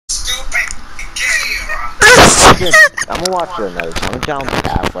I'm gonna watch another time. I'm down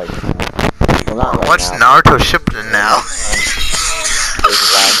past, like, well, not right Watch now. Naruto Shippuden now.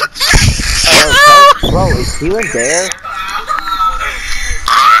 Bro, is he in there?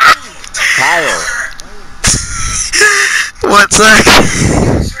 Kyle. What's that?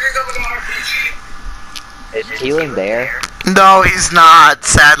 Is Keelan there? No, he's not,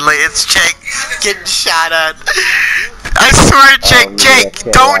 sadly. It's Jake getting shot at. I swear,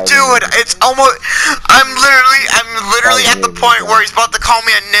 Jake, don't do it. It's almost, I'm literally at the point where he's about to call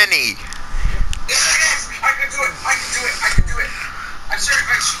me a ninny. I can do it. I'm sure if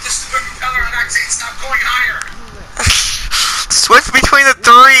I shoot this propeller on X, it's not going higher. Switch between the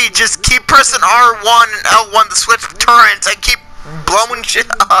three. Just keep pressing R1 and L1 to switch turrets and keep blowing shit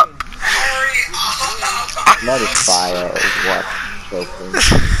up. Let it fire is what joking.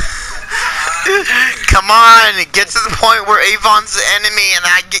 Come on, get to the point where Avon's the enemy and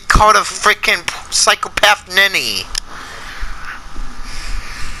I get called a freaking psychopath ninny.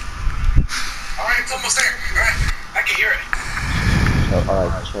 Alright, it's almost there. Alright, I can hear it.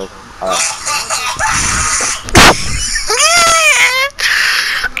 Alright, choke. Alright.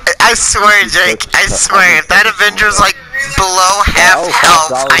 I swear, Jake, I swear, if that Avenger's like below half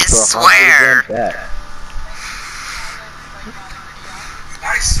health, I swear.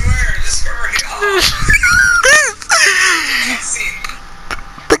 I swear, just hurry up.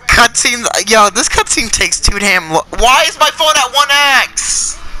 The cutscene, yo, this cutscene takes too damn long. Why is my phone at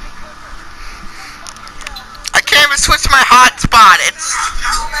 1x? I can't even switch to my hotspot. It's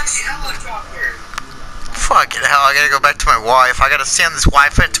fucking hell. I gotta go back to my Wi-Fi. I gotta stay on this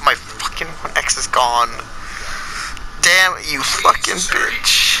Wi-Fi until my fucking 1x is gone. Damn it, you fucking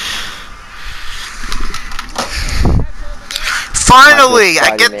bitch. Finally,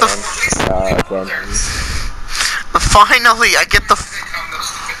 I get the. Finally, I get the.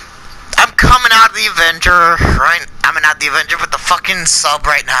 I'm coming out of the Avenger, right? I'm not the Avenger, but the fucking sub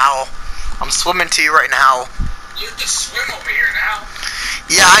right now. I'm swimming to you right now. You have to swim over here now.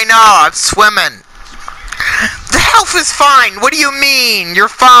 Yeah, I know. I'm swimming. The health is fine. What do you mean? You're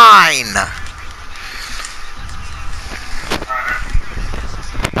fine.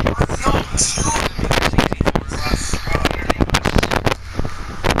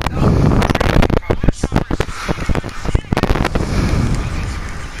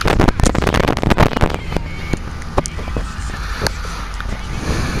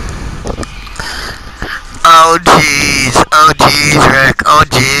 Oh jeez, Rick, oh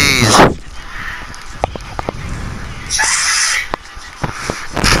jeez.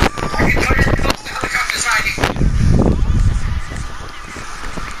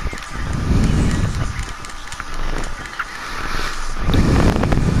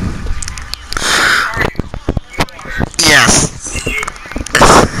 Yes.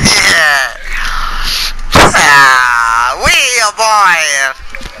 Yeah. Wheel boy.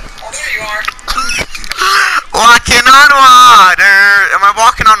 Oh, there you are. Walking on water. Am I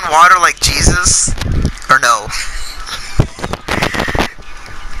walking on water like Jesus? Or no?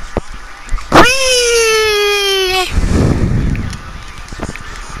 Whee!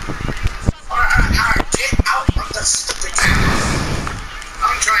 Get out of the stupid.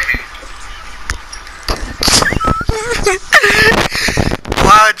 I'm driving.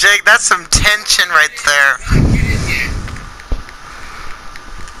 Wow, Jake, that's some tension right there.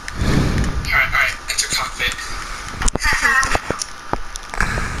 Alright, enter cockpit.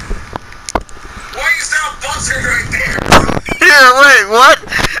 Why is there a buzzard right there? Yeah, wait, what?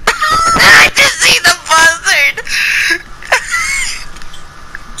 I just see the buzzard!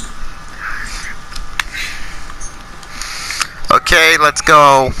 Okay, let's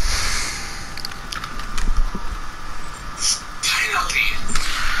go. Finally.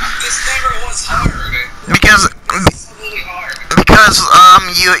 This never was hard. Because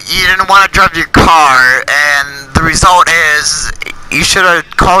you didn't want to drive your car, and the result is you should have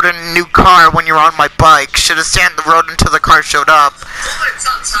called in a new car when you were on my bike. Should have stayed on the road until the car showed up. Bullets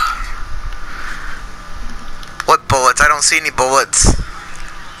on top. What bullets? I don't see any bullets.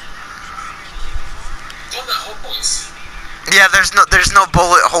 Bullet holes. Yeah, there's no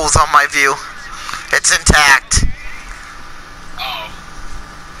bullet holes on my view. It's intact. Oh.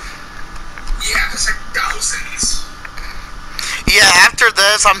 Yeah, there's like thousands. Yeah, after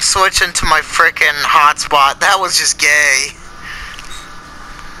this, I'm switching to my frickin' hotspot. That was just gay.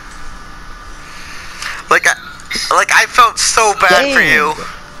 Like I felt so bad for you.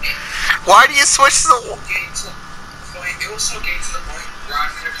 Why do you switch the? It was so gay to the point where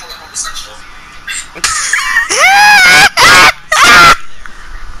I'm gonna call it homosexual.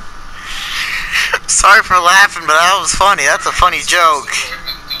 Sorry for laughing, but that was funny. That's a funny joke.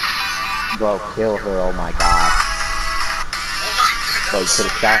 Bro, kill her, oh my god. like to the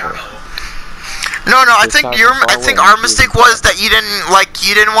shower. No, I think our mistake was that you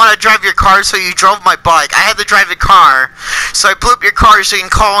didn't want to drive your car, so you drove my bike. I had to drive your car, so I blew up your car so you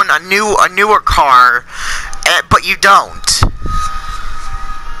can call in a newer car, but you don't.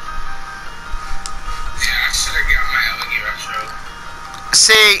 Yeah, I should have got my LED retro.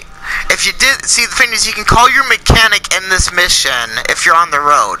 See, if you did, see, the thing is, you can call your mechanic in this mission if you're on the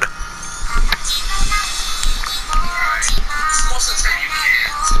road. Most of the time you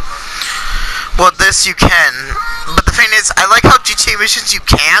can't. Well, this you can, but the thing is, I like how GTA missions you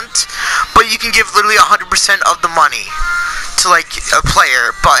can't, but you can give literally 100% of the money to like a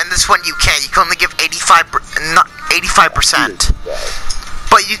player. But in this one you can't. You can only give 85%.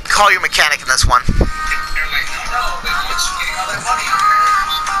 But you can call your mechanic in this one. They're like, no, then how much you getting all that money?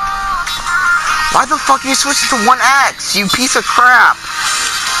 Why the fuck are you switching to 1X, you piece of crap?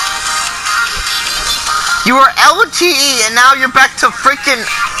 You were LTE and now you're back to freaking...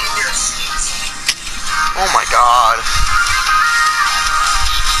 Oh my god.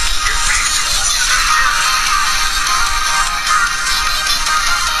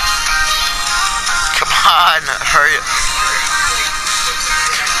 Come on, hurry.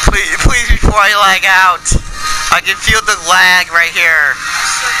 Please before I lag out. I can feel the lag right here.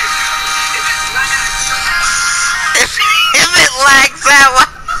 If it lags out.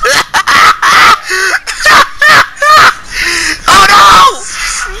 Oh no!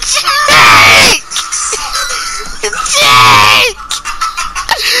 Jake! Jake!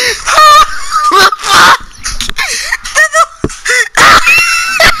 What the fuck?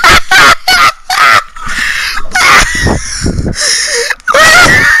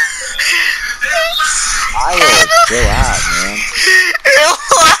 Chill out, man. It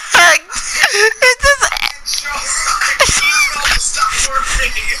lagged. It just...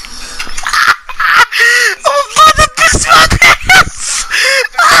 I'm about to piss my pants.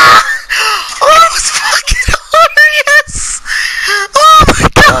 Oh, that was fucking hilarious. Oh my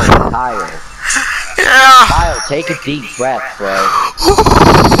god. Kyle. Yeah. Kyle, take a deep breath, bro.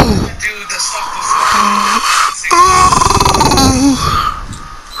 Dude, the stuff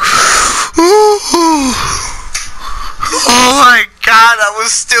Oh my god, that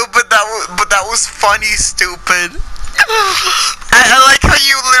was stupid. But that was funny, stupid. I like how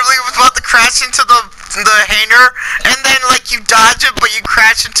you literally was about to crash into the hanger, and then like you dodge it, but you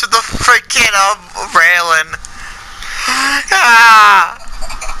crash into the freaking railing. Ah, ah,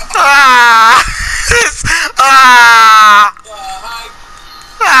 ah,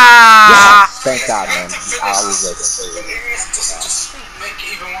 ah. Yes, thank God, man. I was like, just make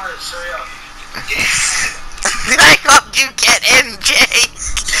it even worse. Hurry up. I hope you get in, Jake.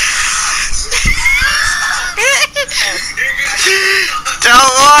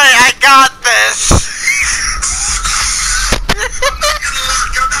 Don't worry, I got this.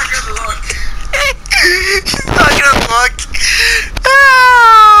 She's not gonna look.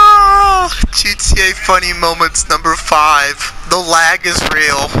 Oh, GTA funny moments number 5. The lag is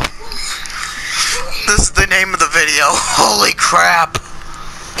real. This is the name of the video. Holy crap.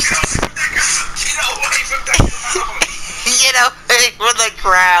 Get away from the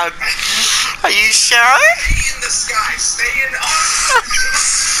crowd. Are you sure? Stay in the sky. Stay in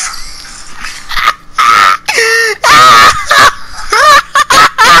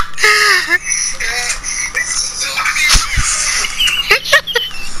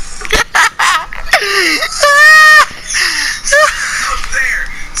up there.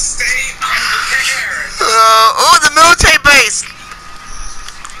 Stay up there. Oh, the military base.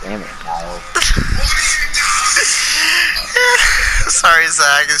 damn it, Kyle. Sorry,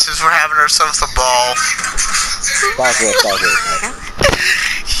 Zach. It's just we're having ourselves a ball. Stop it.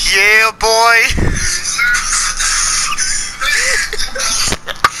 Yeah, boy.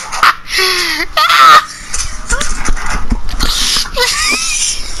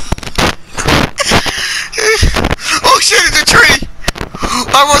 Oh shit! It's a tree.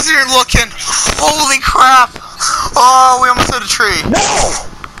 I wasn't even looking. Holy crap! Oh, we almost hit a tree. No!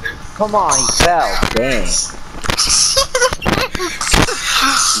 Come on, he fell. Dang.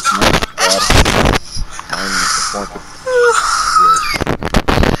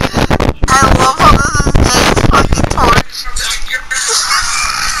 I love how this is Jake's fucking torch.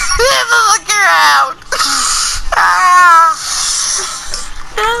 Look around. Ah.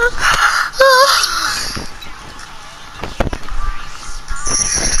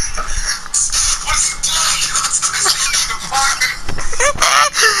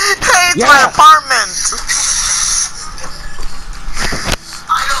 Hey, it's my apartment.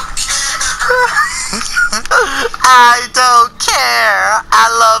 I don't care. I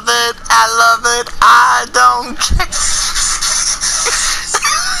love it. I don't care.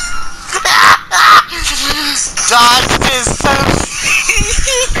 Dodge this.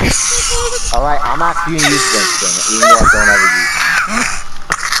 Alright, I'm actually gonna use Winston, even though I don't ever use it.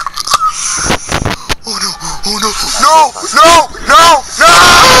 Oh no, oh no, no, no,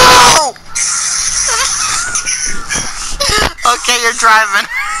 no! Okay, you're driving.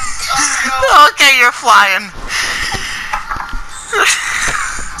 Okay, you're flying.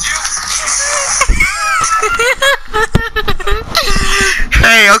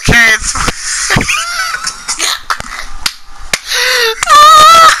 Hey, okay, it's...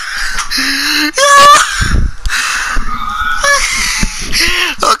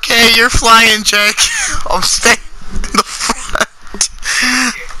 Okay, you're flying, Jake. I'm staying in the front.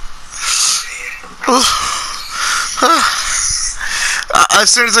 As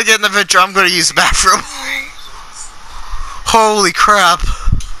soon as I get in the picture, I'm gonna use the bathroom. Holy crap.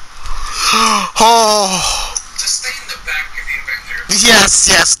 Oh. Just stay in the back of the Avenger. Yes,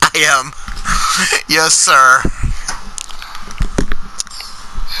 yes, I am. Yes, sir.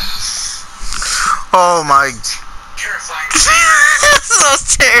 Oh my. Terrifying. This is the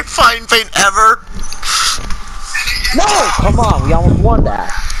most terrifying paint ever. No! Come on, we almost won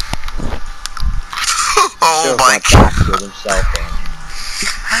that. Oh my God. god.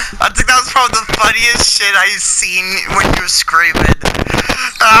 I think that was probably the funniest shit I've seen when you were screaming.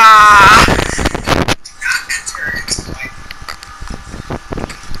 Ah!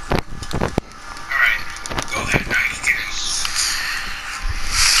 Alright, go ahead, now you get it.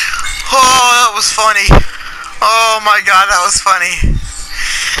 Oh, that was funny. Oh my god, that was funny.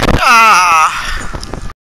 Ah!